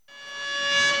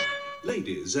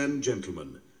Ladies and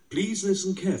gentlemen, please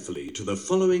listen carefully to the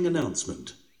following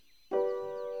announcement.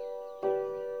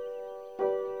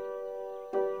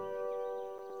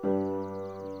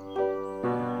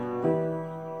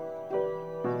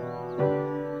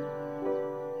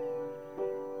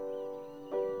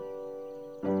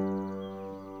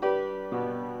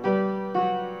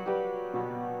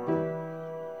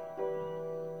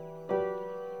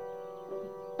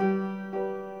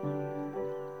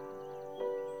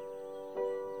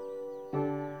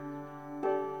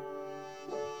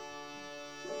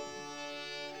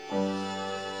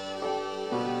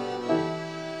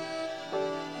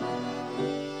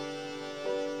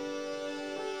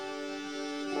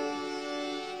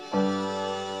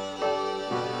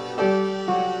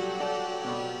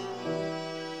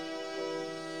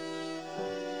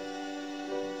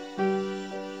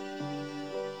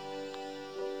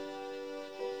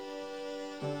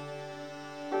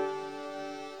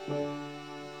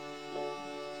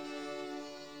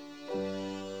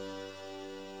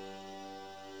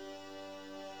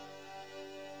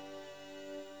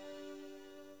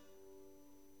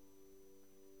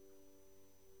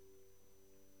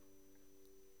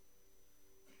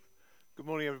 Good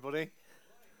morning, everybody.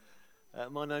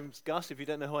 My name's Gus, if you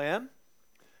don't know who I am,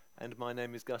 and my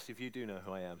name is Gus if you do know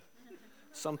who I am.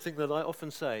 Something that I often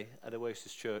say at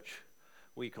Oasis Church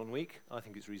week on week. I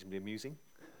think it's reasonably amusing.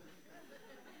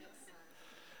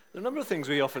 There are a number of things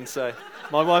we often say.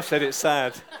 My wife said it's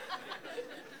sad.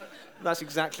 That's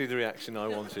exactly the reaction I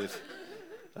wanted.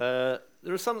 There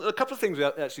are a couple of things we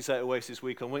actually say at Oasis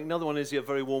week on week. Another one is a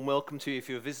very warm welcome to you if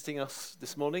you're visiting us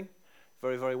this morning.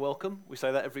 Very, very welcome. We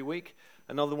say that every week.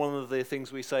 Another one of the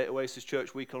things we say at Oasis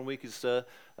Church week on week is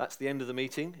that's the end of the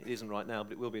meeting. It isn't right now,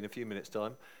 but it will be in a few minutes'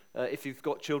 time. If you've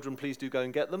got children, please do go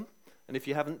and get them. And if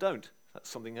you haven't, don't. That's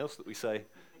something else that we say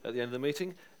at the end of the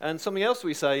meeting. And something else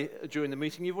we say during the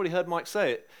meeting, you've already heard Mike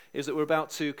say it, is that we're about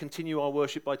to continue our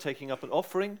worship by taking up an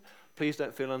offering. Please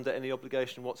don't feel under any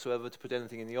obligation whatsoever to put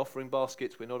anything in the offering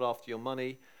basket. We're not after your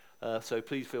money. So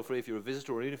please feel free, if you're a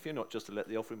visitor or even if you're not, just to let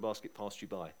the offering basket pass you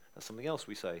by. That's something else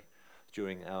we say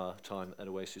during our time at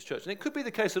Oasis Church. And it could be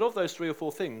the case that of those three or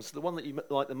four things, the one that you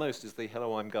like the most is the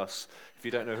 "Hello, I'm Gus," if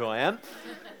you don't know who I am.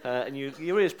 And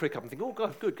your ears prick up and think, "Oh,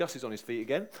 God, good, Gus is on his feet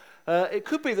again." It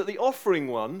could be that the offering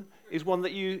one is one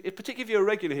that you, particularly if you're a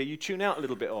regular here, you tune out a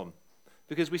little bit on,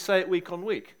 because we say it week on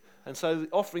week. And so the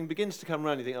offering begins to come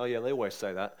around, you think, "Oh, yeah, they always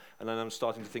say that." And then I'm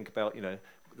starting to think about,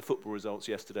 the football results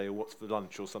yesterday or what's for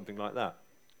lunch or something like that.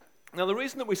 Now, the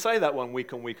reason that we say that one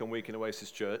week on week on week in Oasis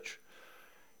Church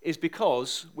is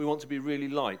because we want to be really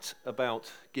light about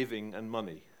giving and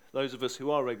money. Those of us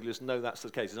who are regulars know that's the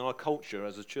case. It's in our culture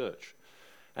as a church.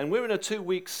 And we're in a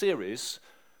 2-week series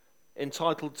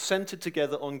entitled Centered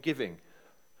Together on Giving.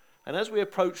 And as we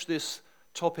approach this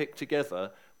topic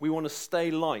together, we want to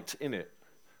stay light in it.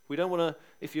 We don't want to,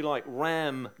 if you like,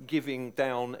 ram giving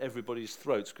down everybody's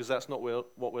throats, because that's not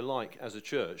what we're like as a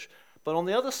church. But on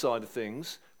the other side of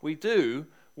things, we do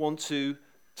want to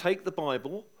take the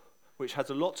Bible, which has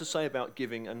a lot to say about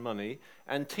giving and money,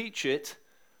 and teach it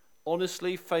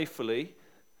honestly, faithfully,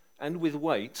 and with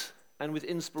weight, and with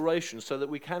inspiration, so that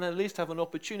we can at least have an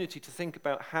opportunity to think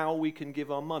about how we can give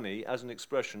our money as an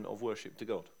expression of worship to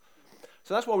God.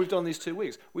 So that's why we've done these 2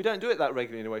 weeks. We don't do it that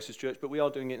regularly in Oasis Church, but we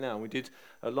are doing it now. We did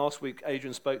last week,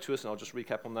 Adrian spoke to us, and I'll just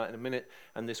recap on that in a minute,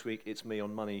 and this week it's me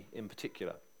on money in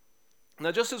particular.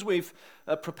 Now, just as we've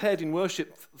prepared in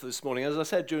worship for this morning, as I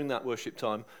said during that worship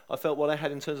time, I felt what I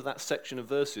had in terms of that section of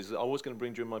verses that I was going to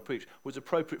bring during my preach was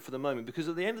appropriate for the moment, because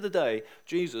at the end of the day,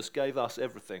 Jesus gave us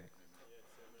everything.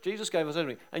 Jesus gave us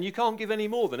everything, and you can't give any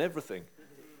more than everything.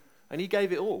 And he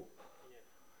gave it all.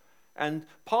 And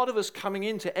part of us coming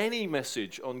into any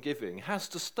message on giving has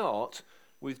to start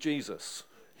with Jesus.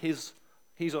 He's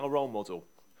our role model.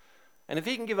 And if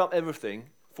he can give up everything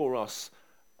for us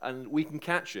and we can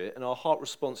catch it and our heart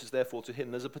response is therefore to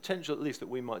him, there's a potential at least that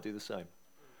we might do the same.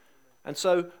 And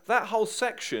so that whole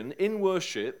section in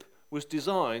worship was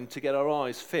designed to get our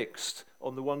eyes fixed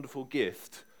on the wonderful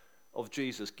gift of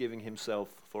Jesus giving himself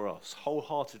for us,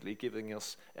 wholeheartedly giving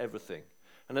us everything.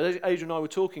 And Adrian and I were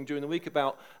talking during the week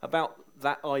about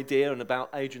that idea, and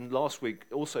about Adrian last week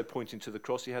also pointing to the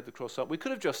cross. He had the cross up. We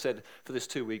could have just said for this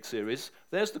 2-week series,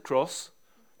 there's the cross,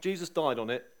 Jesus died on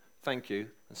it, thank you,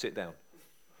 and sit down.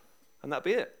 And that'd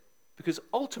be it. Because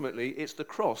ultimately, it's the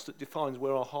cross that defines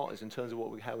where our heart is in terms of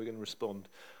how we're going to respond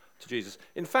to Jesus.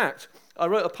 In fact, I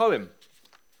wrote a poem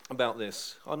about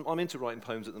this. I'm into writing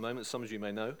poems at the moment, as some of you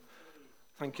may know.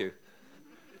 Thank you.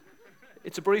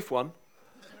 It's a brief one.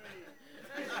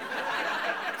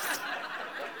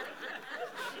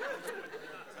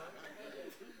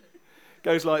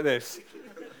 Goes like this.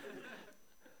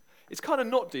 It's kind of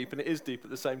not deep and it is deep at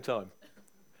the same time.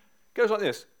 Goes like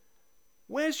this.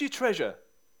 Where's your treasure,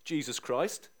 Jesus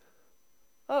Christ?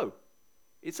 Oh,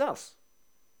 it's us.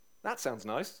 That sounds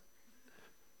nice.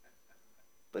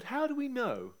 But how do we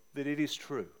know that it is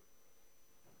true?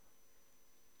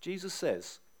 Jesus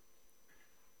says,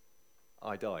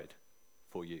 I died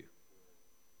for you.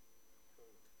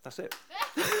 That's it.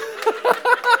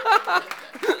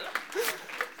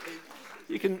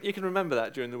 You can remember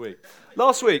that during the week.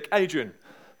 Last week, Adrian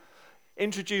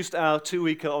introduced our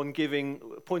 2-weeker on giving,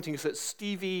 pointing us at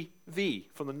Stevie V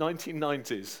from the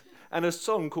 1990s and a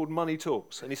song called Money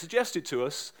Talks. And he suggested to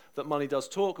us that money does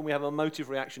talk and we have a emotive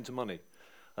reaction to money,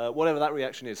 whatever that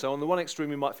reaction is. So on the one extreme,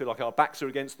 we might feel like our backs are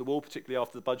against the wall, particularly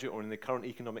after the budget or in the current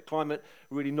economic climate,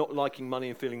 really not liking money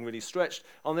and feeling really stretched.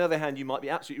 On the other hand, you might be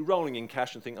absolutely rolling in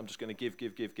cash and think, I'm just going to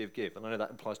give. And I know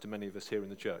that applies to many of us here in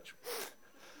the church.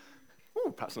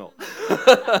 Oh, perhaps not.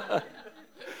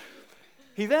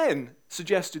 He then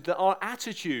suggested that our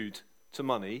attitude to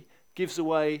money gives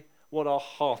away what our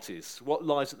heart is, what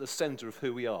lies at the center of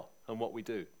who we are and what we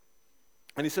do.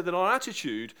 And he said that our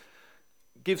attitude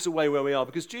gives away where we are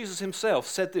because Jesus himself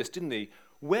said this, didn't he?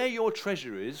 Where your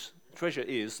treasure is,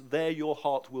 there your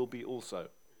heart will be also.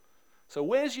 So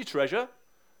where's your treasure?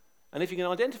 And if you can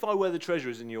identify where the treasure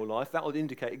is in your life, that will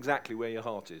indicate exactly where your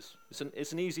heart is.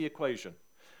 It's an easy equation.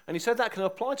 And he said that can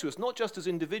apply to us not just as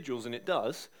individuals, and it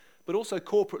does, but also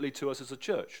corporately to us as a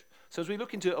church. So as we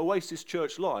look into Oasis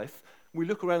Church life, we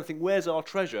look around and think, where's our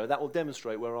treasure? That will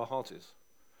demonstrate where our heart is.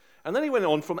 And then he went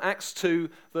on from Acts 2,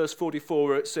 verse 44,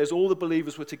 where it says all the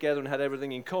believers were together and had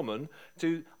everything in common,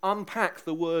 to unpack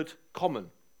the word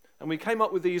common. And we came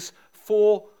up with these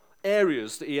 4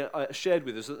 areas that he shared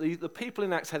with us, that the people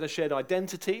in Acts had a shared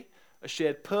identity, a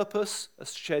shared purpose, a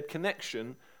shared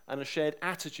connection, and a shared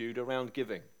attitude around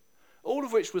giving. All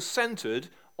of which was centered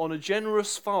on a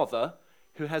generous Father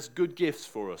who has good gifts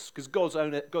for us, because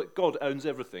God owns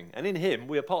everything. And in him,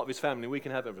 we are part of his family, we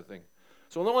can have everything.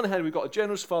 So on the one hand, we've got a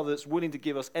generous Father that's willing to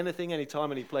give us anything,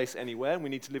 anytime, any place, anywhere, and we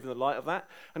need to live in the light of that.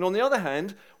 And on the other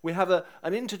hand, we have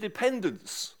an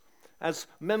interdependence as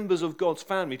members of God's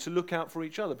family to look out for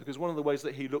each other, because one of the ways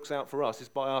that he looks out for us is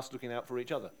by us looking out for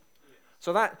each other.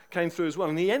 So that came through as well.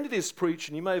 And he ended his preach,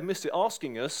 and you may have missed it,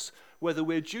 asking us whether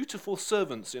we're dutiful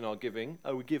servants in our giving,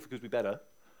 we give because we better,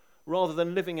 rather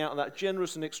than living out that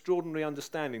generous and extraordinary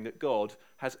understanding that God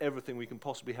has everything we can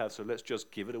possibly have, so let's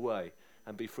just give it away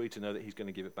and be free to know that he's going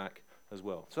to give it back as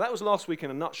well. So that was last week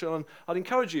in a nutshell, and I'd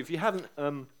encourage you, if you haven't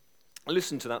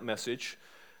listened to that message,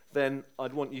 then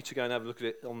I'd want you to go and have a look at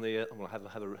it on the,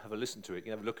 have a listen to it. You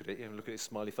can have a look at it, you can look at his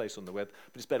smiley face on the web,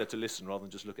 but it's better to listen rather than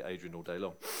just look at Adrian all day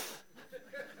long.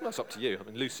 Well, that's up to you. I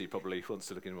mean, Lucy probably wants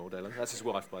to look at him all day long. That's his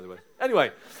wife, by the way.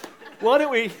 Anyway, why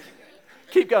don't we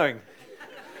keep going?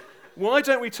 Why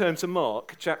don't we turn to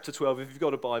Mark chapter 12? If you've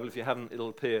got a Bible, if you haven't, it'll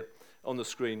appear on the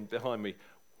screen behind me.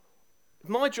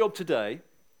 My job today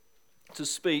to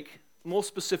speak more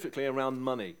specifically around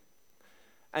money.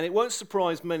 And it won't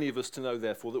surprise many of us to know,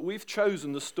 therefore, that we've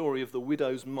chosen the story of the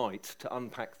widow's mite to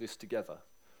unpack this together.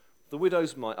 The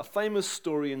widow's mite, a famous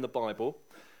story in the Bible.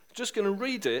 Just going to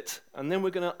read it, and then we're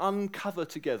going to uncover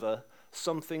together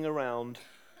something around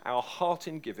our heart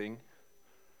in giving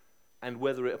and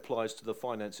whether it applies to the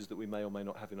finances that we may or may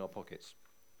not have in our pockets.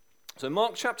 So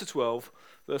Mark chapter 12,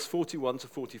 verse 41 to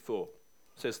 44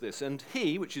 says this, and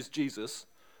he, which is Jesus,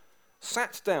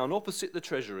 sat down opposite the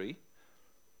treasury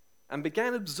and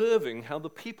began observing how the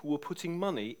people were putting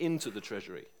money into the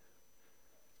treasury.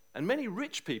 And many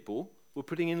rich people were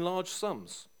putting in large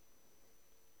sums.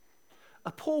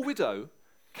 A poor widow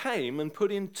came and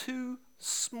put in 2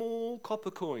 small copper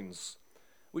coins,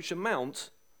 which amount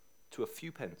to a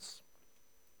few pence.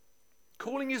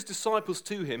 Calling his disciples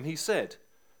to him, he said,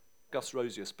 Gus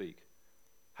Rosier speak,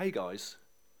 hey guys,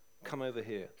 come over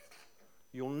here.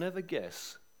 You'll never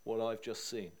guess what I've just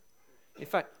seen. In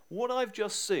fact, what I've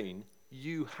just seen,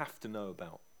 you have to know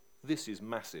about. This is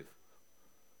massive.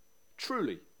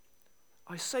 Truly,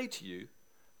 I say to you,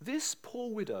 this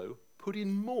poor widow put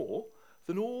in more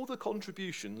than all the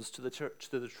contributions to the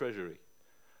treasury.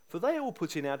 For they all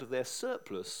put in out of their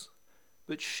surplus,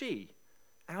 but she,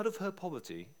 out of her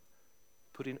poverty,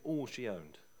 put in all she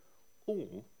owned,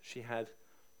 all she had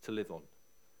to live on.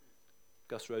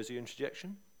 Gus Rosier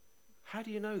interjection. How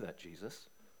do you know that, Jesus?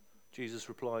 Jesus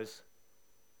replies,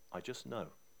 I just know.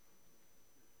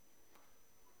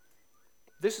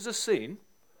 This is a scene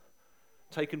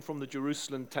taken from the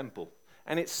Jerusalem temple.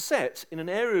 And it's set in an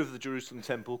area of the Jerusalem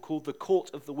temple called the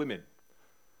Court of the Women.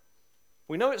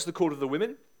 We know it's the Court of the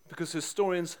Women because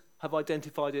historians have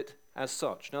identified it as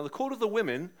such. Now, the Court of the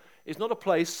Women is not a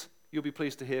place, you'll be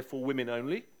pleased to hear, for women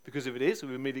only, because if it is,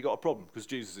 we've immediately got a problem, because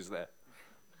Jesus is there.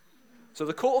 So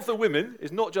the Court of the Women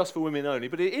is not just for women only,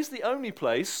 but it is the only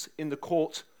place in the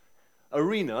court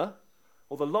arena,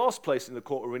 or the last place in the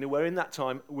court arena, where in that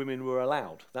time women were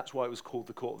allowed. That's why it was called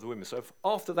the Court of the Women. So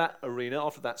after that arena,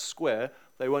 after that square,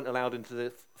 they weren't allowed into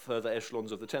the further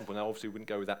echelons of the temple. Now, obviously, we wouldn't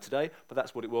go with that today, but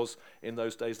that's what it was in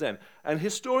those days then. And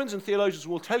historians and theologians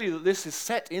will tell you that this is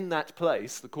set in that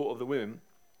place, the Court of the Women,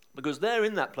 because there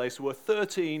in that place were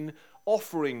 13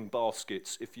 offering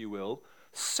baskets, if you will,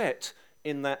 set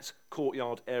in that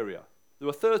courtyard area. There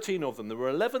were 13 of them. There were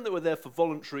 11 that were there for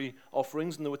voluntary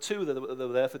offerings, and there were 2 that were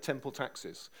there for temple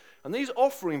taxes. And these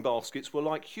offering baskets were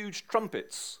like huge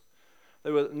trumpets.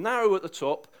 They were narrow at the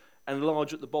top and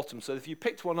large at the bottom. So if you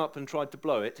picked one up and tried to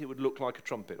blow it, it would look like a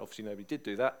trumpet. Obviously, nobody did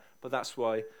do that, but that's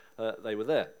why they were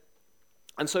there.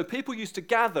 And so people used to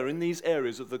gather in these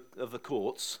areas of the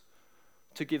courts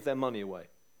to give their money away.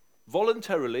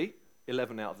 Voluntarily,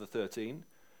 11 out of the 13,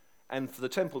 and for the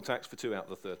temple tax for 2 out of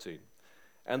the 13.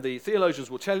 And the theologians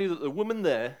will tell you that the woman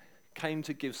there came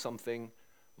to give something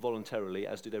voluntarily,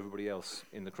 as did everybody else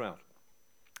in the crowd.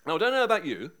 Now, I don't know about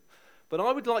you, but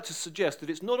I would like to suggest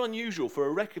that it's not unusual for a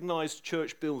recognized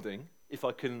church building, if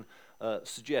I can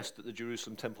suggest that the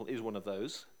Jerusalem temple is one of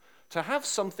those, to have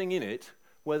something in it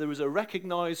where there is a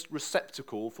recognized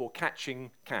receptacle for catching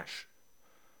cash.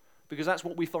 Because that's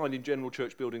what we find in general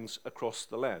church buildings across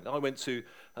the land. I went to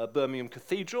Birmingham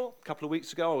Cathedral a couple of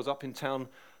weeks ago. I was up in town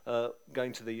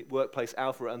going to the workplace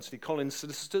Alpha at Anthony Collins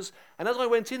Solicitors, and as I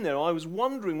went in there, I was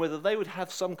wondering whether they would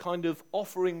have some kind of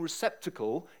offering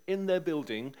receptacle in their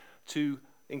building to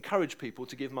encourage people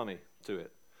to give money to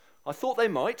it. I thought they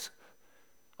might.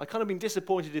 I kind of been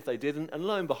disappointed if they didn't, and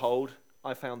lo and behold,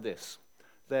 I found this.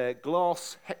 Their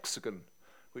glass hexagon,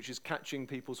 which is catching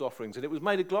people's offerings. And it was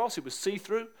made of glass, it was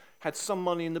see-through, had some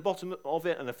money in the bottom of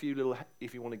it, and a few little,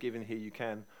 if you want to give in here, you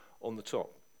can, on the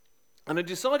top. And I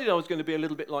decided I was going to be a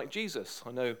little bit like Jesus.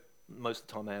 I know most of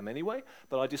the time I am anyway,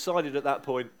 but I decided at that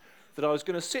point that I was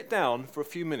going to sit down for a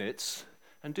few minutes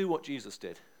and do what Jesus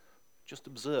did. Just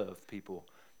observe people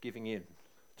giving in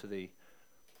to the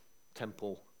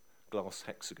temple glass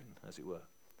hexagon, as it were.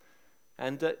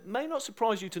 And it may not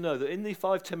surprise you to know that in the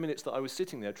 5-10 minutes that I was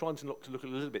sitting there, trying to look a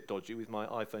little bit dodgy with my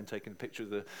iPhone taking a picture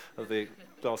of the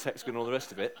glass hexagon and all the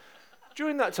rest of it,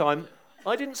 during that time,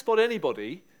 I didn't spot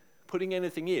anybody putting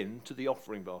anything in to the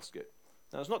offering basket.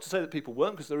 Now, it's not to say that people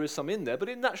weren't, because there is some in there, but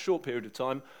in that short period of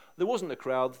time, there wasn't a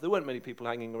crowd, there weren't many people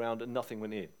hanging around, and nothing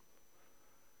went in.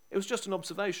 It was just an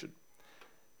observation.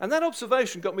 And that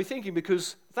observation got me thinking,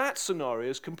 because that scenario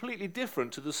is completely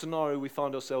different to the scenario we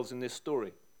find ourselves in this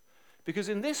story. Because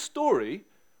in this story,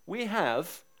 we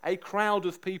have a crowd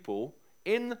of people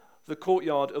in the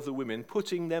courtyard of the women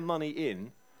putting their money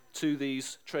in to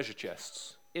these treasure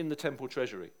chests in the temple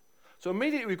treasury. So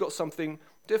immediately we've got something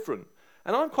different.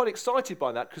 And I'm quite excited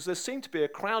by that, because there seemed to be a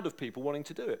crowd of people wanting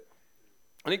to do it.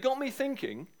 And it got me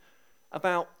thinking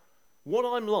about what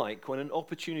I'm like when an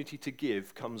opportunity to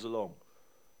give comes along.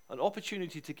 An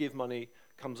opportunity to give money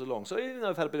comes along. So even though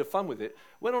I've had a bit of fun with it,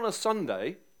 when on a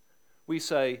Sunday we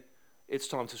say, it's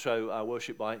time to show our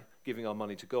worship by giving our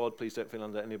money to God. Please don't feel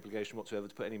under any obligation whatsoever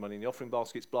to put any money in the offering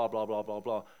baskets, blah, blah, blah, blah,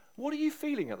 blah. What are you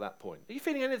feeling at that point? Are you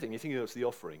feeling anything? You're thinking, oh, it's the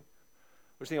offering.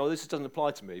 Or you think, oh, this doesn't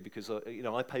apply to me because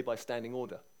I pay by standing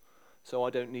order. So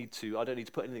I don't need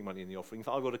to put any money in the offering. In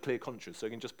fact, I've got a clear conscience, so you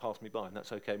can just pass me by, and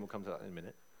that's okay, and we'll come to that in a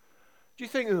minute. Do you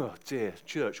think, oh dear,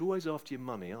 church, always after your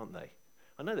money, aren't they?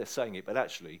 I know they're saying it, but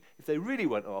actually, if they really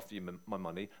went after my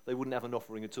money, they wouldn't have an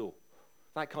offering at all.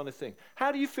 That kind of thing.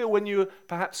 How do you feel when you're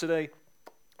perhaps at a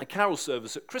carol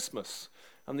service at Christmas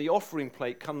and the offering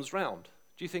plate comes round?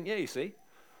 Do you think, yeah, you see,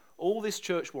 all this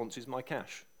church wants is my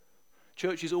cash.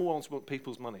 Churches all want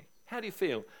people's money. How do you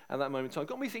feel at that moment in time? It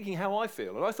got me thinking how I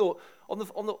feel. And I thought, on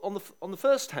the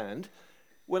first hand,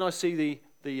 when I see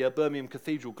the Birmingham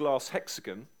Cathedral glass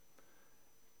hexagon,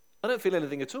 I don't feel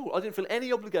anything at all. I didn't feel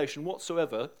any obligation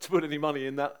whatsoever to put any money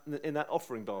in that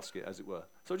offering basket, as it were.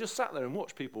 So I just sat there and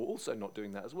watched people also not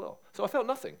doing that as well. So I felt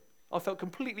nothing. I felt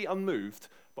completely unmoved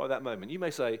by that moment. You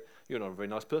may say, you're not a very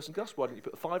nice person, Gus. Why didn't you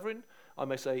put a $5 in? I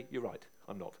may say, you're right.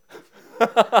 I'm not.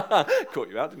 Caught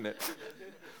you out, didn't it?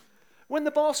 When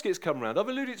the baskets come round, I've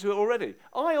alluded to it already.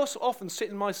 I also often sit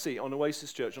in my seat on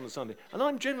Oasis Church on a Sunday, and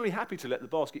I'm generally happy to let the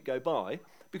basket go by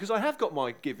because I have got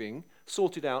my giving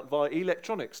sorted out via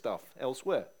electronic stuff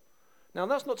elsewhere. Now,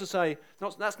 that's not to say,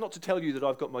 that's not to tell you that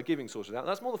I've got my giving sorted out.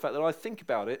 That's more the fact that I think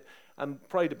about it and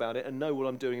prayed about it and know what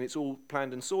I'm doing, and it's all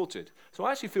planned and sorted. So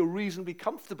I actually feel reasonably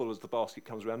comfortable as the basket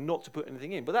comes around not to put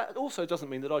anything in. But that also doesn't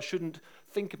mean that I shouldn't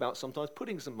think about sometimes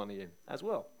putting some money in as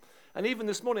well. And even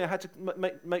this morning, I had to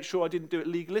make sure I didn't do it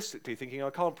legalistically, thinking I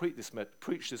can't preach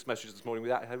this message this morning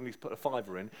without having to put a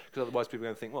fiver in, because otherwise people are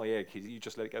going to think, well, yeah, you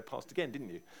just let it go past again, didn't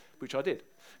you? Which I did,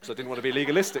 because I didn't want to be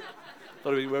legalistic. I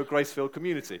thought we were a grace-filled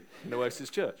community in Oasis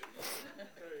Church.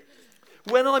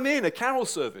 When I'm in a carol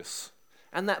service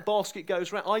and that basket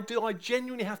goes round, I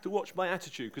genuinely have to watch my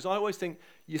attitude, because I always think,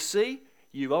 you see,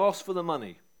 you've asked for the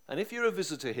money. And if you're a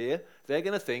visitor here, they're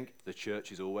going to think the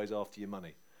church is always after your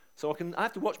money. So I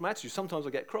have to watch my attitude. Sometimes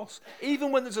I get cross.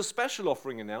 Even when there's a special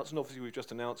offering announced, and obviously we've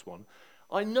just announced one,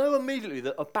 I know immediately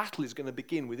that a battle is going to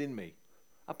begin within me.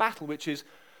 A battle which is,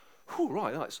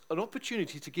 it's an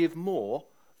opportunity to give more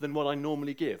than what I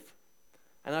normally give.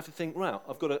 And I have to think,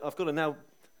 I've got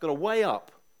to weigh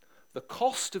up the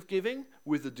cost of giving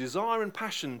with the desire and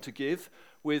passion to give,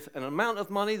 with an amount of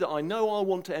money that I know I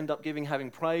want to end up giving having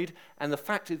prayed, and the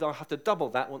fact is I have to double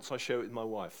that once I share it with my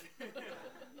wife.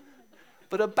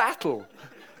 But a battle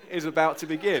is about to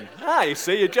begin. You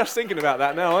see, you're just thinking about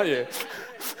that now, aren't you?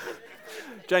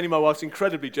 Janie, my wife's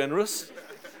incredibly generous.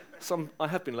 I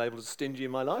have been labelled as stingy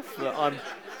in my life, but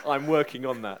I'm working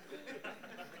on that.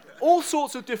 All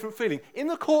sorts of different feelings. In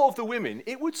the court of the women,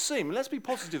 it would seem, let's be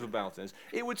positive about this,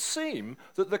 it would seem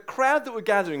that the crowd that were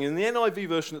gathering, in the NIV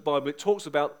version of the Bible, it talks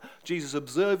about Jesus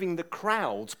observing the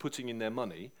crowds putting in their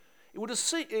money. It would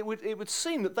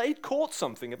seem that they'd caught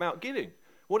something about giving.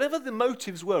 Whatever the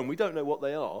motives were, and we don't know what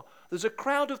they are, there's a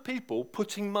crowd of people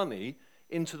putting money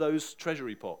into those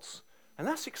treasury pots. And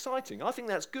that's exciting. I think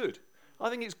that's good. I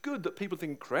think it's good that people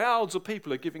think crowds of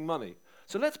people are giving money.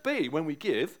 So let's be, when we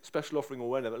give, special offering or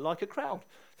whatever, like a crowd,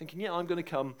 thinking, I'm going to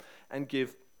come and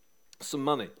give some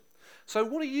money. So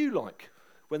what are you like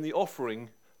when the offering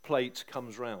plate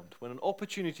comes round, when an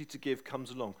opportunity to give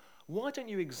comes along? Why don't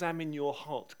you examine your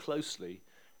heart closely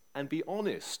and be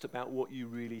honest about what you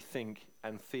really think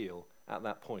and feel at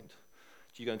that point?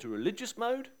 Do you go into religious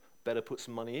mode, better put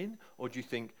some money in, or do you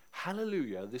think,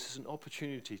 hallelujah, this is an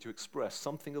opportunity to express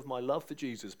something of my love for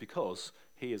Jesus because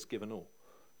he has given all?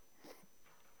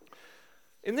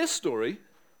 In this story,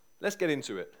 let's get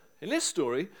into it. In this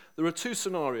story, there are two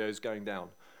scenarios going down.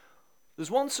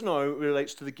 There's one scenario which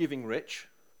relates to the giving rich,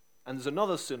 and there's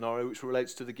another scenario which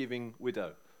relates to the giving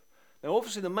widow. Now,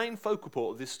 obviously, the main focal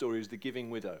point of this story is the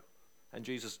giving widow. And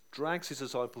Jesus drags his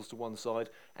disciples to one side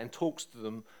and talks to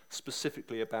them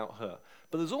specifically about her.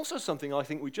 But there's also something I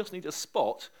think we just need to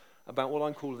spot about what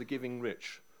I call the giving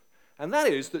rich. And that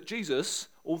is that Jesus,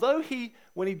 although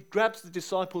when he grabs the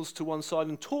disciples to one side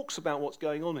and talks about what's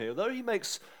going on here, although he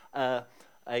makes a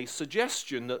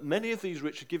suggestion that many of these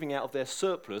rich are giving out of their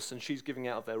surplus and she's giving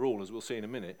out of their all, as we'll see in a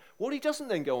minute, what he doesn't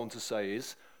then go on to say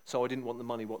is, so I didn't want the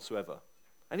money whatsoever.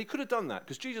 And he could have done that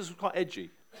because Jesus was quite edgy.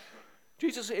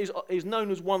 Jesus is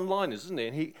known as one-liners, isn't he?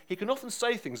 And he can often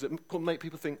say things that can make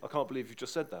people think, I can't believe you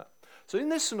just said that. So in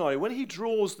this scenario, when he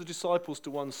draws the disciples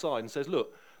to one side and says,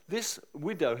 look, this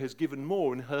widow has given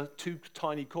more in her 2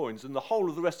 tiny coins than the whole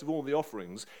of the rest of all the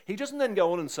offerings, he doesn't then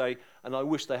go on and say, and I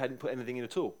wish they hadn't put anything in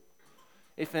at all.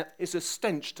 It's a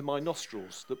stench to my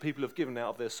nostrils that people have given out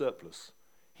of their surplus.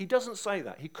 He doesn't say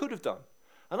that. He could have done.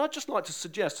 And I'd just like to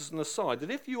suggest as an aside that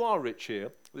if you are rich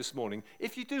here this morning,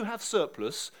 if you do have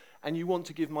surplus and you want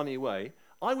to give money away,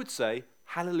 I would say,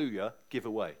 hallelujah, give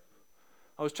away.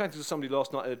 I was chatting to somebody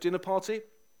last night at a dinner party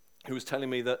who was telling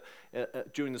me that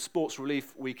during the Sports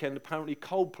Relief weekend, apparently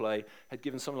Coldplay had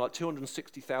given something like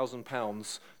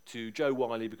 £260,000 to Jo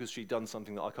Whiley because she'd done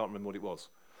something that I can't remember what it was,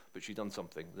 but she'd done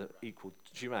something that equaled,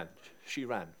 she ran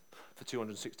for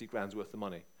 260 grand's worth of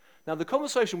money. Now, the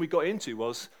conversation we got into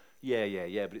was, yeah,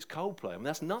 but it's Coldplay. I mean,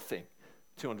 that's nothing,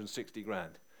 260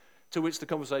 grand. To which the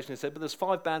conversation said, but there's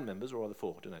 5 band members, or either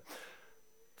 4, I don't know,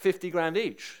 50 grand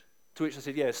each. To which I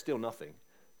said, yeah, it's still nothing.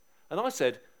 And I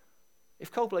said,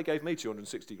 if Coldplay gave me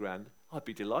 260 grand, I'd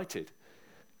be delighted.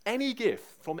 Any gift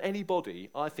from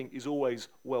anybody, I think, is always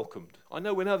welcomed. I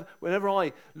know whenever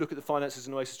I look at the finances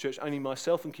in Oasis Church, only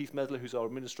myself and Keith Medler, who's our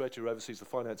administrator who oversees the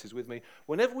finances with me,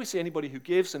 whenever we see anybody who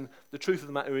gives, and the truth of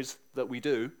the matter is that we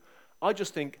do, I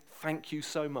just think, thank you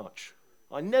so much.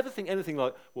 I never think anything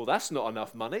like, well, that's not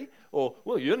enough money, or,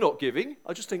 well, you're not giving.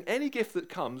 I just think any gift that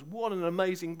comes, what an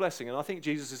amazing blessing, and I think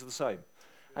Jesus is the same.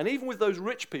 And even with those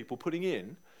rich people putting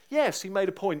in, yes, he made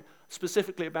a point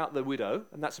specifically about the widow,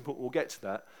 and that's important, we'll get to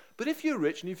that. But if you're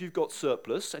rich and if you've got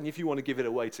surplus, and if you want to give it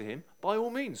away to him, by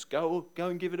all means, go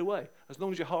and give it away, as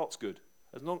long as your heart's good.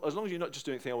 As long as you're not just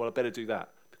doing things, well, I better do that,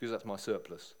 because that's my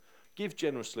surplus. Give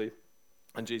generously,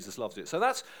 and Jesus loves it. So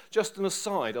that's just an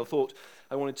aside I thought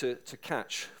I wanted to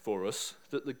catch for us,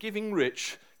 that the giving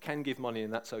rich can give money,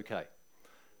 and that's okay.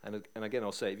 And again,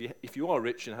 I'll say, if you are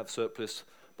rich and have surplus,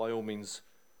 by all means,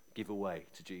 give away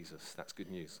to Jesus. That's good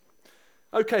news.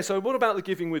 Okay, so what about the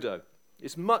giving widow?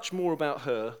 It's much more about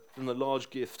her than the large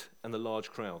gift and the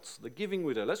large crowds. The giving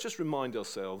widow, let's just remind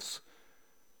ourselves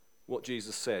what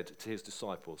Jesus said to his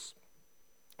disciples.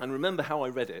 And remember how I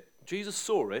read it. Jesus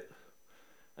saw it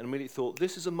and immediately thought,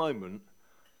 this is a moment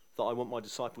that I want my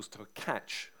disciples to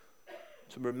catch,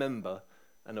 to remember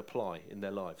and apply in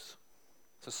their lives.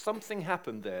 So something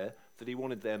happened there that he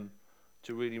wanted them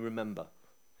to really remember.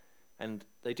 And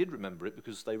they did remember it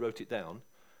because they wrote it down,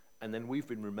 and then we've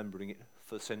been remembering it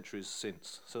for centuries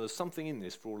since. So there's something in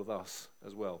this for all of us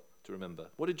as well to remember.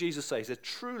 What did Jesus say? He said,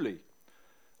 truly,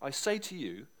 I say to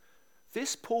you,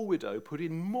 this poor widow put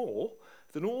in more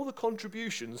than all the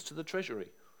contributions to the treasury.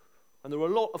 And there are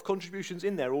a lot of contributions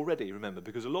in there already, remember,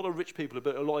 because a lot of rich people have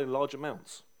put a lot in large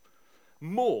amounts.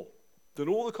 More than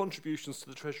all the contributions to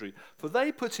the treasury. For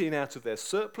they put in out of their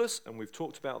surplus, and we've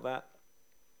talked about that,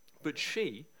 but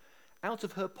she, out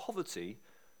of her poverty,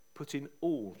 put in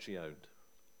all she owned,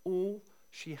 all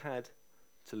she had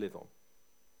to live on.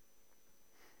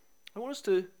 I want us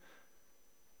to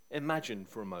imagine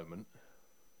for a moment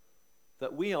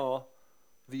that we are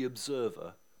the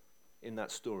observer in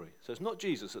that story. So it's not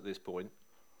Jesus at this point,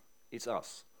 it's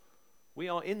us. We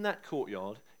are in that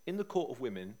courtyard, in the court of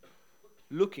women,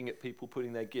 looking at people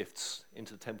putting their gifts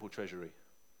into the temple treasury.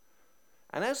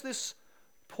 And as this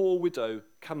poor widow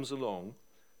comes along,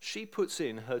 she puts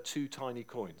in her 2 tiny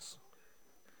coins.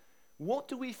 What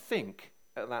do we think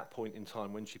at that point in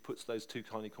time when she puts those 2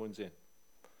 tiny coins in?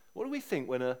 What do we think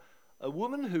when a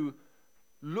woman who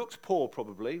looked poor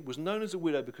probably, was known as a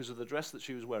widow because of the dress that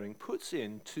she was wearing, puts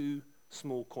in 2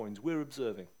 small coins? We're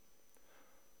observing.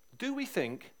 Do we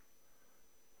think,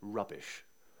 rubbish?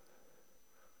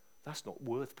 That's not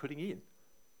worth putting in.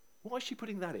 Why is she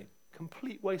putting that in?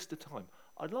 Complete waste of time.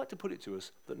 I'd like to put it to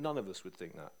us that none of us would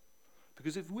think that.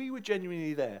 Because if we were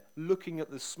genuinely there, looking at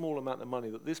the small amount of money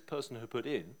that this person had put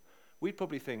in, we'd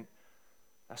probably think,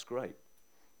 that's great.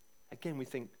 Again, we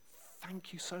think,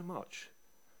 thank you so much.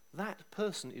 That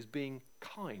person is being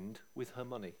kind with her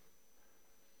money.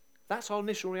 That's our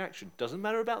initial reaction. Doesn't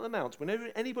matter about the amounts. Whenever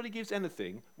anybody gives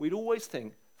anything, we'd always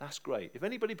think, that's great. If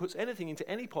anybody puts anything into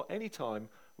any pot, any time,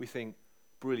 we think,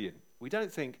 brilliant. We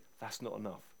don't think, that's not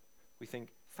enough. We think,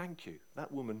 thank you.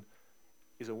 That woman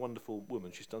is a wonderful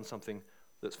woman. She's done something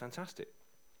that's fantastic.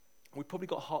 We've probably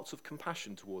got hearts of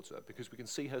compassion towards her because we can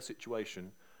see her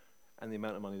situation and the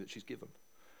amount of money that she's given.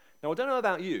 Now, I don't know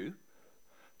about you,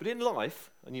 but in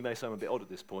life, and you may say I'm a bit odd at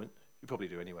this point, you probably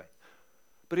do anyway,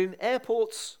 but in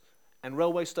airports and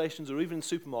railway stations or even in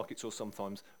supermarkets or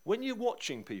sometimes, when you're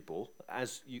watching people,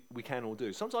 as we can all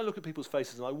do, sometimes I look at people's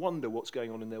faces and I wonder what's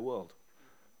going on in their world.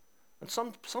 And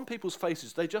some people's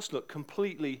faces, they just look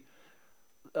completely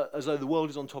as though the world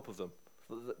is on top of them.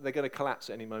 They're going to collapse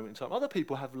at any moment in time. Other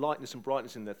people have lightness and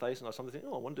brightness in their face, and I sometimes think,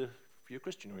 I wonder if you're a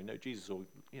Christian or you know Jesus, or,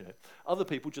 Other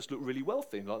people just look really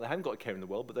wealthy, like they haven't got a care in the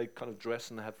world, but they kind of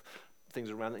dress and have things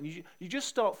around them. And you just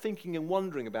start thinking and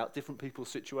wondering about different people's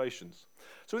situations.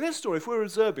 So in this story, if we're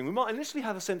observing, we might initially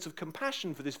have a sense of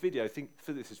compassion for this widow,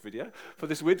 for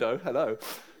this widow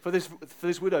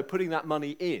putting that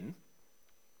money in.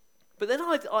 But then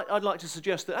I'd like to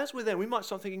suggest that as we're there, we might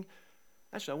start thinking,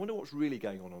 actually, I wonder what's really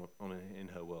going on in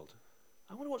her world.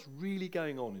 I wonder what's really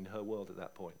going on in her world at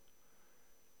that point.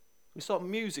 We start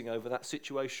musing over that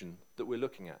situation that we're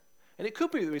looking at. And it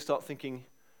could be that we start thinking,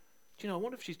 I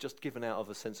wonder if she's just given out of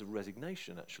a sense of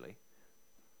resignation, actually.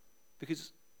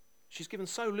 Because she's given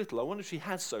so little, I wonder if she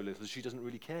has so little that she doesn't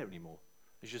really care anymore.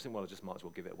 And she just thinks, well, I just might as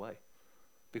well give it away.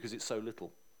 Because it's so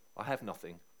little. I have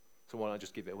nothing, so why don't I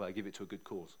just give it away, give it to a good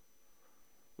cause?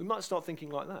 We might start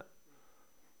thinking like that.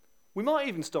 We might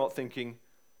even start thinking,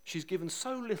 she's given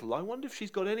so little, I wonder if she's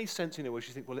got any sense in her where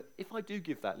she thinks, well, if I do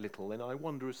give that little, then I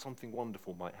wonder if something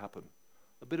wonderful might happen.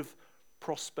 A bit of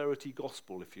prosperity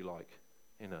gospel, if you like,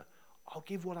 in her. I'll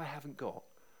give what I haven't got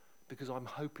because I'm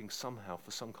hoping somehow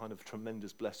for some kind of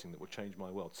tremendous blessing that will change my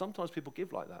world. Sometimes people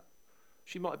give like that.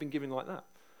 She might have been giving like that.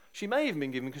 She may have even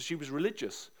been giving because she was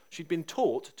religious. She'd been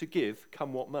taught to give,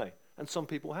 come what may. And some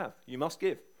people have. You must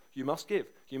give. You must give.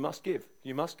 You must give.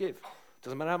 You must give.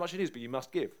 Doesn't matter how much it is, but you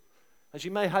must give. And she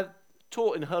may have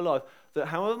taught in her life that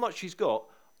however much she's got,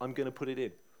 I'm going to put it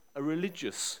in. A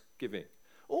religious giving.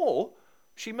 Or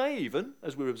she may even,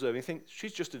 as we're observing, think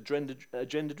she's just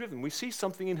agenda-driven. We see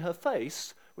something in her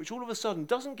face which all of a sudden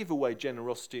doesn't give away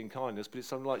generosity and kindness, but it's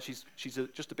something like she's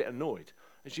just a bit annoyed.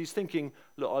 And she's thinking,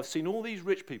 look, I've seen all these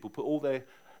rich people put all their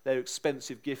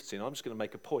expensive gifts in. I'm just going to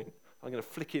make a point. I'm going to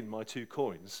flick in my 2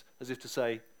 coins as if to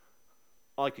say,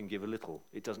 I can give a little.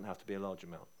 It doesn't have to be a large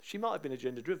amount. She might have been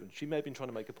agenda-driven. She may have been trying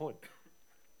to make a point.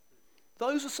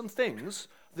 Those are some things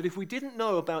that if we didn't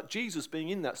know about Jesus being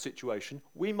in that situation,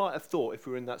 we might have thought if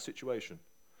we were in that situation.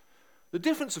 The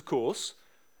difference, of course,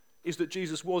 is that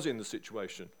Jesus was in the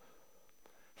situation.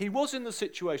 He was in the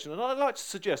situation, and I'd like to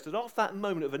suggest that after that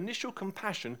moment of initial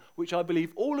compassion, which I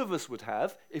believe all of us would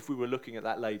have if we were looking at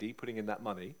that lady putting in that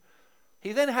money,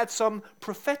 he then had some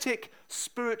prophetic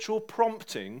spiritual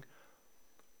prompting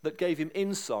that gave him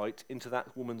insight into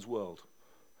that woman's world.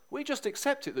 We just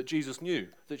accept it that Jesus knew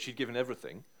that she'd given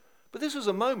everything, but this was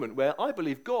a moment where I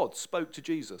believe God spoke to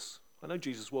Jesus. I know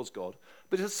Jesus was God,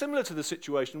 but it's similar to the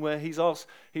situation where he asked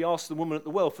the woman at the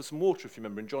well for some water, if you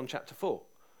remember, in John chapter 4.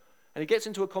 And he gets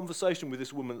into a conversation with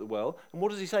this woman at the well, and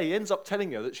what does he say? He ends up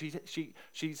telling her that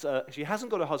she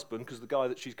hasn't got a husband because the guy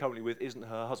that she's currently with isn't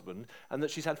her husband, and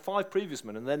that she's had 5 previous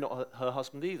men, and they're not her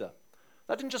husband either.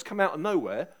 That didn't just come out of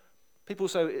nowhere. People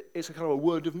say it's a kind of a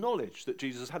word of knowledge that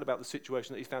Jesus had about the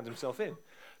situation that he found himself in.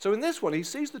 So in this one, he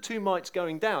sees the 2 mites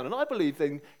going down, and I believe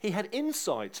then he had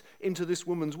insight into this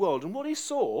woman's world, and what he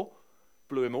saw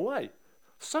blew him away.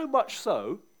 So much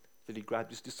so that he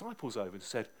grabbed his disciples over and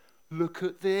said, look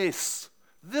at this.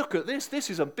 Look at this. This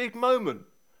is a big moment,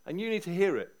 and you need to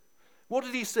hear it. What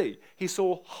did he see? He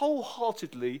saw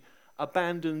wholeheartedly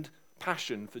abandoned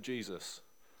passion for Jesus,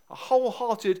 a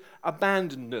wholehearted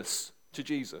abandonedness to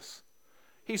Jesus.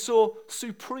 He saw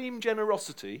supreme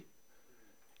generosity,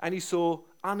 and he saw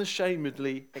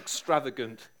unashamedly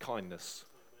extravagant kindness.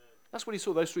 That's what he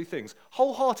saw, those 3 things.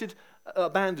 Wholehearted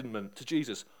abandonment to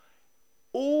Jesus.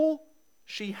 All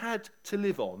she had to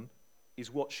live on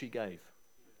is what she gave.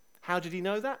 How did he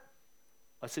know that?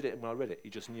 I said it when I read it. He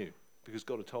just knew, because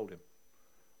God had told him.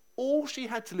 All she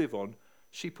had to live on,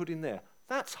 she put in there.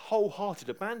 That's wholehearted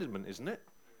abandonment, isn't it?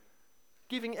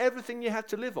 Giving everything you had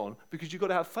to live on because you've got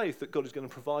to have faith that God is going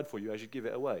to provide for you as you give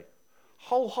it away.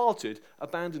 Wholehearted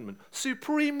abandonment.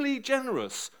 Supremely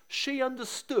generous. She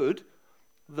understood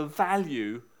the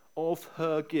value of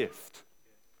her gift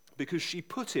because she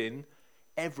put in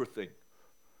everything.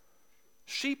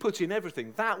 She put in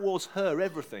everything. That was her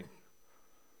everything.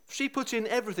 She put in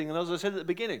everything, and as I said at the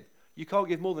beginning, you can't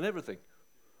give more than everything.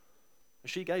 And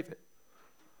she gave it.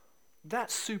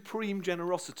 That's supreme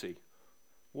generosity,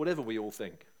 whatever we all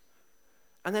think.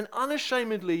 And then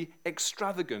unashamedly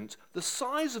extravagant. The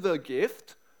size of her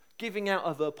gift, giving out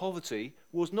of her poverty,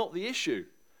 was not the issue.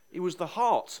 It was the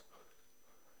heart.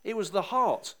 It was the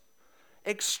heart.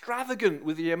 Extravagant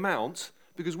with the amount,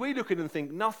 because we look at it and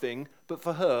think nothing, but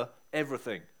for her,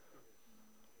 everything.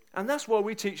 And that's why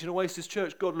we teach in Oasis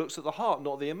Church, God looks at the heart,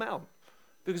 not the amount.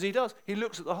 Because he does. He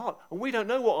looks at the heart. And we don't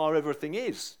know what our everything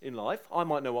is in life. I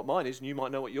might know what mine is, and you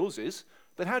might know what yours is.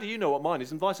 But how do you know what mine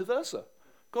is, and vice versa?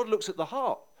 God looks at the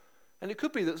heart. And it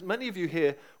could be that many of you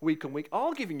here week on week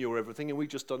are giving your everything, and we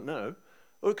just don't know.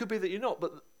 Or it could be that you're not.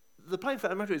 But the plain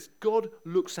fact of the matter is, God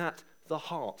looks at the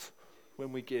heart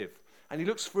when we give. And he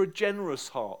looks for a generous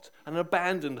heart, an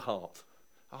abandoned heart.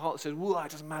 A heart that says, well,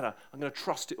 it doesn't matter. I'm going to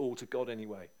trust it all to God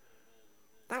anyway.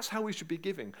 That's how we should be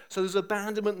giving. So there's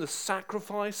abandonment, there's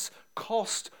sacrifice,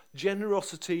 cost,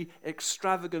 generosity,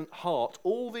 extravagant heart.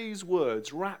 All these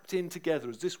words wrapped in together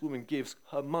as this woman gives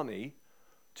her money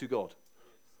to God.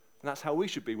 And that's how we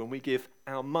should be when we give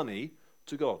our money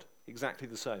to God. Exactly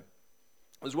the same.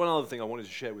 There's one other thing I wanted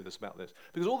to share with us about this.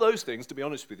 Because all those things, to be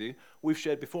honest with you, we've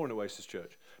shared before in Oasis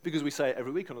Church. Because we say it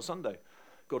every week on a Sunday.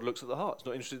 God looks at the heart. He's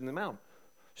not interested in the amount.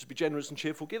 Just be generous and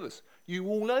cheerful givers. You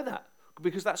all know that.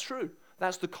 Because that's true.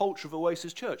 That's the culture of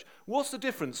Oasis Church. What's the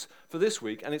difference for this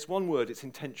week? And it's one word, it's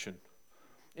intention.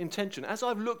 Intention. As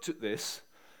I've looked at this,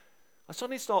 I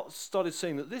suddenly started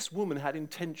seeing that this woman had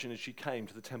intention as she came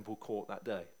to the temple court that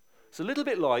day. It's a little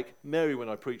bit like Mary when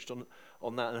I preached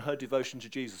on that and her devotion to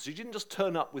Jesus. She didn't just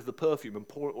turn up with the perfume and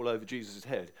pour it all over Jesus'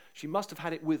 head. She must have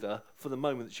had it with her for the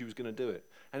moment that she was going to do it.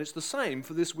 And it's the same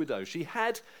for this widow. She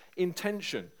had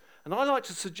intention. And I like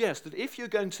to suggest that if you're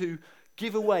going to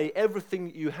give away everything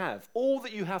that you have, all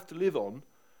that you have to live on,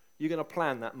 you're going to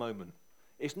plan that moment.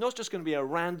 It's not just going to be a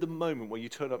random moment where you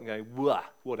turn up and go, wah,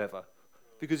 whatever,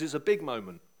 because it's a big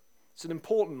moment. It's an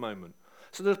important moment.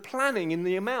 So there's planning in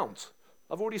the amount.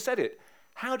 I've already said it.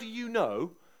 How do you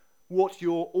know what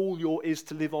all your is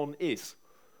to live on is?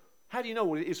 How do you know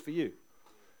what it is for you?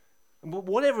 And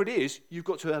whatever it is, you've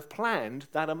got to have planned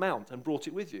that amount and brought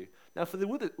it with you. Now, for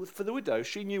the widow,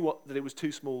 she knew that it was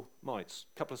 2 small mites,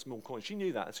 a couple of small coins. She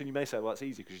knew that. So you may say, well, that's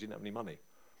easy because she didn't have any money.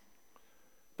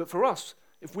 But for us,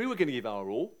 if we were going to give our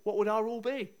all, what would our all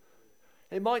be?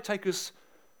 It might take us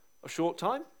a short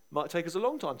time, might take us a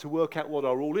long time to work out what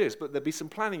our all is, but there'd be some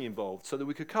planning involved so that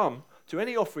we could come to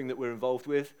any offering that we're involved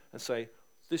with and say,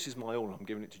 this is my all, I'm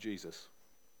giving it to Jesus.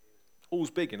 All's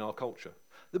big in our culture.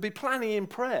 There'd be planning in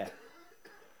prayer.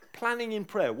 Planning in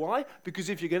prayer. Why? Because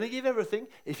if you're going to give everything,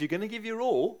 if you're going to give your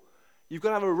all, you've got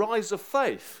to have a rise of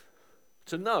faith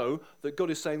to know that God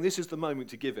is saying this is the moment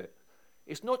to give it.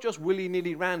 It's not just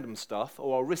willy-nilly random stuff,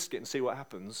 or I'll risk it and see what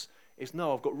happens. It's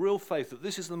no, I've got real faith that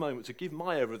this is the moment to give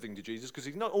my everything to Jesus, because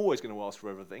he's not always going to ask for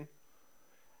everything,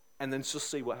 and then just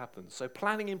see what happens. So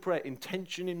planning in prayer,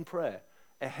 intention in prayer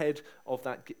ahead of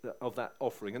that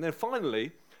offering. And then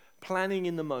finally, planning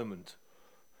in the moment.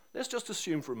 Let's just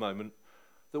assume for a moment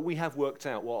that we have worked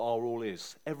out what our all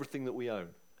is, everything that we own,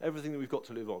 everything that we've got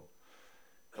to live on.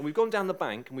 And we've gone down the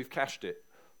bank and we've cashed it.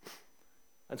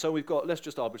 And so we've got, let's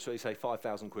just arbitrarily say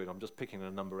 5,000 quid. I'm just picking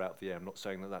a number out of the air. I'm not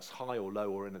saying that that's high or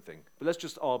low or anything. But let's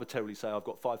just arbitrarily say I've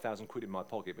got 5,000 quid in my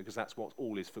pocket because that's what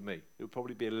all is for me. It would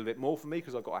probably be a little bit more for me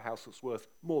because I've got a house that's worth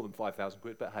more than 5,000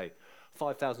 quid. But hey,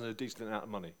 5,000 is a decent amount of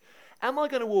money. Am I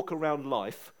going to walk around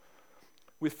life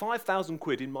with 5,000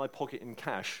 quid in my pocket in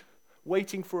cash,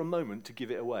 waiting for a moment to give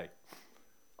it away?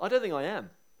 I don't think I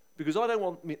am. Because I don't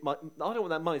want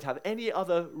that money to have any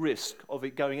other risk of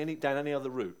it going down any other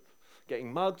route.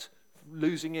 Getting mugged,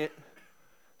 losing it,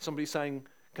 somebody saying,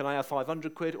 can I have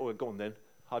 500 quid? Or go on then,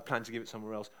 I plan to give it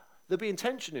somewhere else. There'll be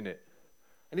intention in it.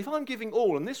 And if I'm giving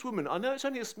all, and this woman, I know it's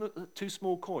only two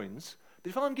small coins,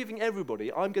 but if I'm giving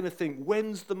everybody, I'm going to think,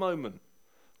 when's the moment?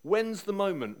 When's the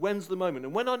moment? When's the moment?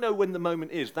 And when I know when the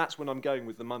moment is, that's when I'm going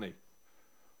with the money.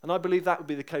 And I believe that would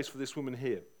be the case for this woman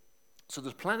here. So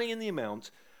there's planning in the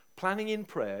amount, planning in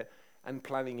prayer, and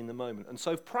planning in the moment. And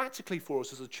so practically for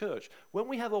us as a church, when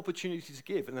we have opportunity to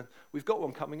give, and we've got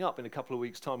one coming up in a couple of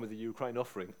weeks' time with the Ukraine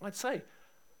offering, I'd say,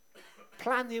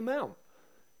 plan the amount.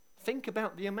 Think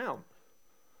about the amount.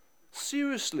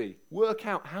 Seriously, work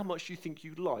out how much you think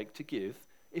you'd like to give,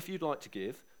 if you'd like to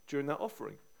give, during that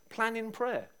offering. Plan in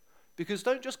prayer. Because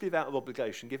don't just give out of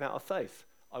obligation, give out of faith.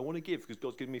 I want to give because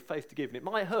God's given me faith to give. And it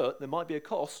might hurt, there might be a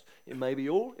cost, it may be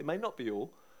all, it may not be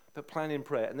all, but plan in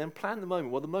prayer. And then plan the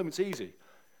moment. Well, the moment's easy.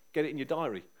 Get it in your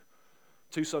diary.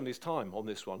 2 Sundays' time on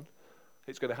this one.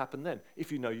 It's going to happen then.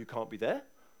 If you know you can't be there,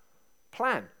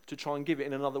 plan to try and give it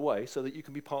in another way so that you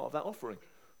can be part of that offering.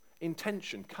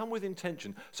 Intention. Come with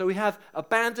intention. So we have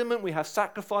abandonment, we have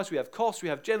sacrifice, we have cost, we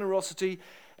have generosity,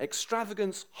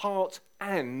 extravagance, heart,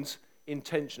 and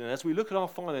intention. And as we look at our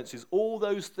finances, all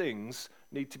those things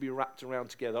need to be wrapped around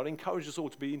together. I'd encourage us all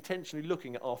to be intentionally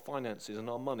looking at our finances and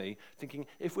our money, thinking,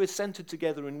 if we're centered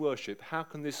together in worship, how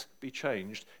can this be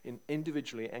changed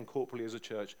individually and corporately as a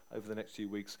church over the next few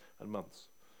weeks and months?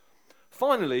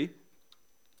 Finally,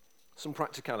 some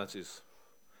practicalities.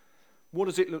 What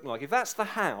does it look like? If that's the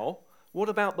how, what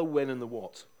about the when and the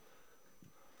what?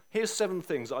 Here's 7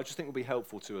 things that I just think will be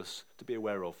helpful to us to be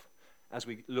aware of as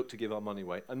we look to give our money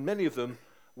away. And many of them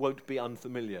won't be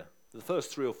unfamiliar. The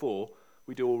first 3 or 4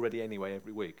 we do already anyway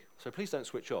every week. So please don't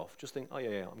switch off. Just think, oh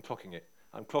yeah, I'm clocking it.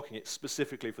 I'm clocking it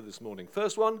specifically for this morning.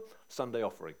 First one, Sunday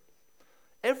offering.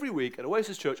 Every week at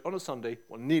Oasis Church on a Sunday,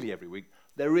 well nearly every week,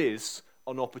 there is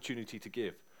an opportunity to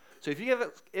give. So if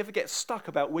you ever get stuck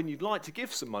about when you'd like to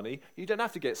give some money, you don't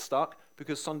have to get stuck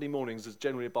because Sunday mornings there's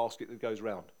generally a basket that goes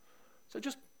round. So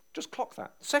just clock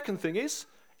that. Second thing is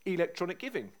electronic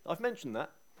giving. I've mentioned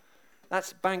that.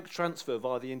 That's bank transfer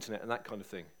via the internet and that kind of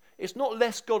thing. It's not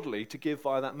less godly to give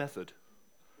via that method.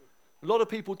 A lot of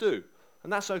people do,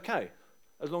 and that's okay,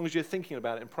 as long as you're thinking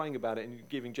about it and praying about it and you're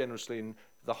giving generously in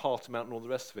the heart amount and all the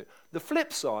rest of it. The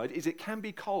flip side is it can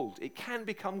be cold. It can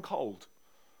become cold.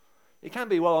 It can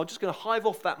be, well, I'm just going to hive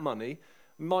off that money.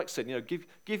 Mike said, give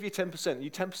you 10%. Are you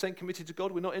 10% committed to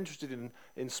God? We're not interested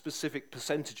in specific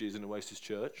percentages in Oasis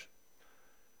Church.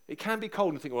 It can be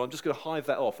cold and think, well, I'm just going to hive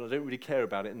that off and I don't really care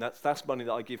about it and that's money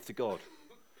that I give to God.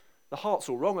 The heart's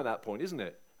all wrong at that point, isn't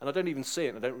it? And I don't even see it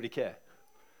and I don't really care.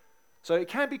 So it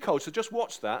can be cold, so just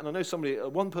watch that. And I know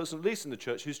one person at least in the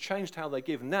church who's changed how they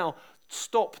give and now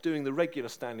stop doing the regular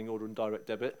standing order and direct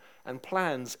debit and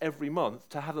plans every month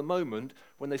to have a moment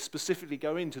when they specifically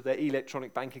go into their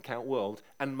electronic bank account world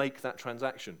and make that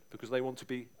transaction because they want to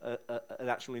be an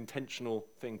actual intentional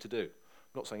thing to do.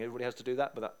 I'm not saying everybody has to do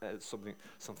that, but that's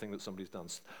something that somebody's done.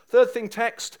 Third thing,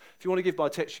 text. If you want to give by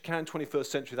text, you can. 21st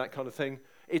century, that kind of thing.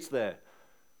 It's there.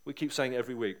 We keep saying it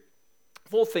every week.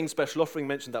 Fourth thing, special offering.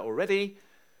 Mentioned that already.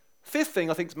 Fifth thing,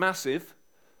 I think is massive.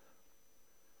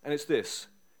 And it's this.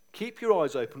 Keep your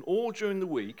eyes open all during the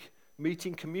week,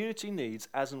 meeting community needs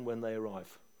as and when they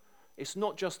arrive. It's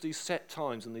not just these set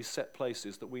times and these set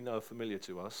places that we know are familiar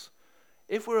to us.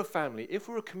 If we're a family, if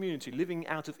we're a community living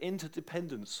out of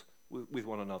interdependence with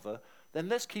one another, then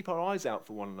let's keep our eyes out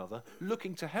for one another,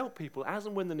 looking to help people as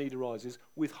and when the need arises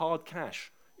with hard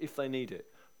cash if they need it,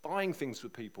 buying things for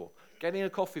people, getting a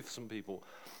coffee for some people,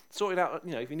 sorting out,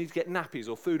 if you need to get nappies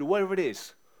or food or whatever it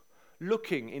is,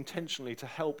 looking intentionally to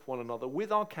help one another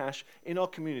with our cash in our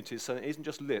communities so it isn't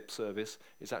just lip service,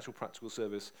 it's actual practical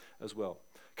service as well.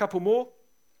 A couple more.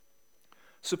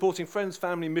 Supporting friends,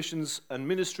 family, missions and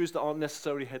ministries that aren't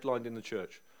necessarily headlined in the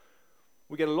church.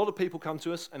 We get a lot of people come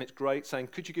to us, and it's great, saying,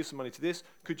 could you give some money to this?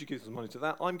 Could you give some money to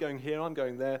that? I'm going here, I'm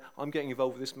going there, I'm getting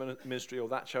involved with this ministry or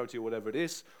that charity or whatever it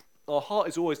is. Our heart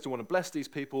is always to want to bless these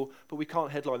people, but we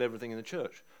can't headline everything in the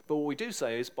church. But what we do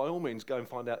say is, by all means, go and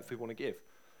find out if we want to give.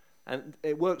 And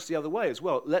it works the other way as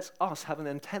well. Let's us have an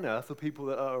antenna for people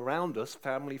that are around us,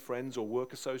 family, friends, or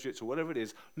work associates, or whatever it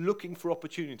is, looking for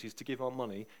opportunities to give our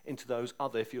money into those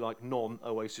other, if you like,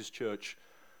 non-Oasis Church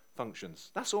functions.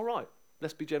 That's all right.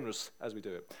 Let's be generous as we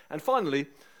do it. And finally,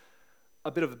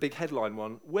 a bit of a big headline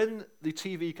one. When the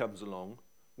TV comes along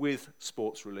with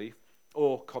sports relief,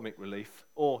 or comic relief,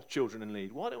 or children in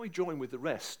need, why don't we join with the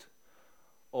rest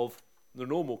of the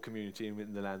normal community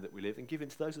in the land that we live and give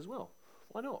into those as well?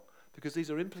 Why not? Because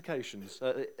these are implications,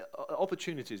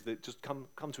 opportunities that just come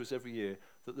to us every year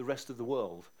that the rest of the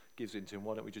world gives into, and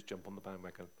why don't we just jump on the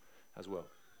bandwagon as well?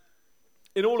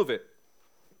 In all of it,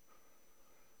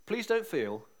 please don't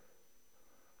feel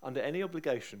under any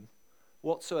obligation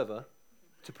whatsoever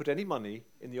to put any money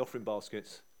in the offering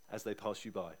baskets as they pass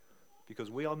you by,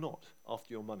 because we are not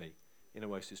after your money in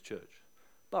Oasis Church.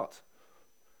 But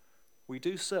we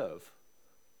do serve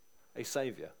a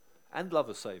Saviour and love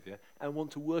a Saviour and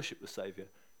want to worship the Saviour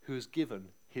who has given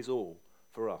his all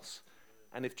for us.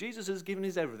 And if Jesus has given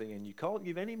his everything and you can't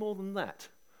give any more than that,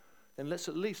 then let's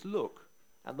at least look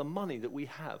at the money that we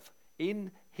have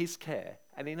in his care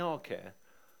and in our care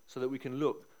so that we can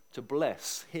look to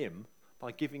bless him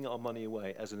by giving our money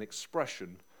away as an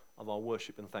expression of our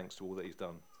worship and thanks to all that he's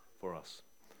done for us.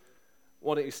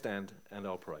 Why don't you stand and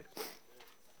I'll pray.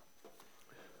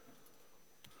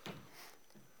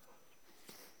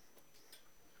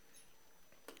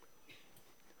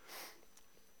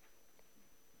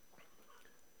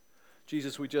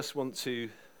 Jesus, we just want to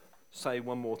say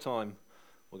one more time,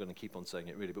 we're going to keep on saying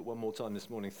it really, but one more time this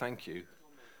morning, thank you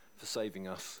for saving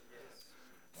us.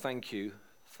 Thank you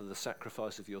for the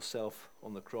sacrifice of yourself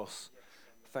on the cross.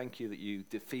 Thank you that you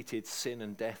defeated sin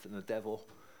and death and the devil.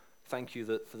 Thank you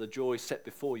that for the joy set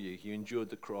before you, you endured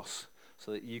the cross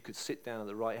so that you could sit down at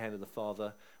the right hand of the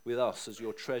Father with us as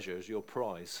your treasure, as your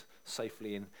prize,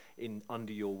 safely in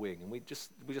under your wing. And we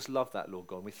just love that, Lord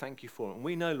God, and we thank you for it. And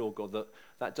we know, Lord God,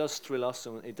 that does thrill us,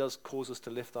 and it does cause us to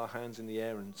lift our hands in the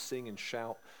air and sing and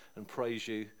shout and praise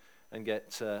you and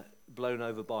get blown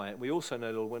over by it. We also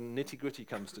know, Lord, when nitty-gritty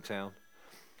comes to town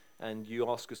and you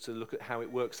ask us to look at how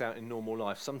it works out in normal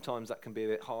life, sometimes that can be a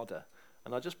bit harder.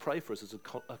 And I just pray for us as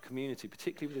a community,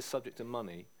 particularly with this subject of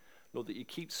money, Lord, that you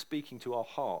keep speaking to our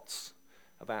hearts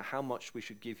about how much we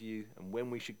should give you and when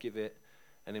we should give it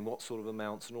and in what sort of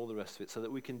amounts and all the rest of it, so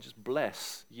that we can just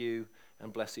bless you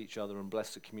and bless each other and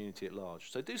bless the community at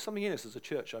large. So do something in us as a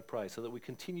church, I pray, so that we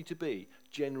continue to be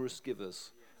generous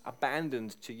givers,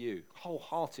 abandoned to you,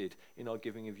 wholehearted in our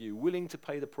giving of you, willing to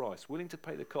pay the price, willing to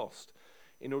pay the cost,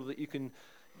 in order that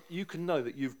you can know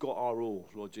that you've got our all,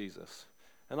 Lord Jesus.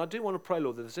 And I do want to pray,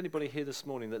 Lord, that if there's anybody here this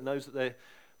morning that knows that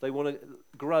they want to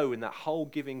grow in that whole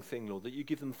giving thing, Lord, that you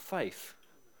give them faith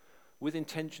with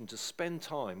intention to spend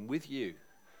time with you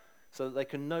so that they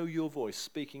can know your voice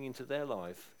speaking into their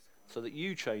life, so that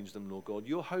you change them, Lord God.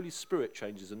 Your Holy Spirit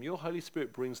changes them. Your Holy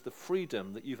Spirit brings the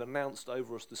freedom that you've announced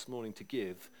over us this morning to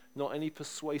give, not any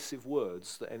persuasive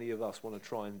words that any of us want to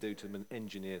try and do to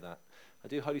engineer that. I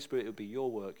do, Holy Spirit, it will be your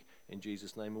work in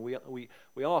Jesus' name. And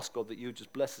we ask, God, that you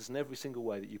just bless us in every single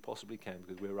way that you possibly can,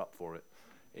 because we're up for it.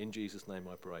 In Jesus' name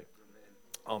I pray.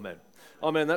 Amen. Amen.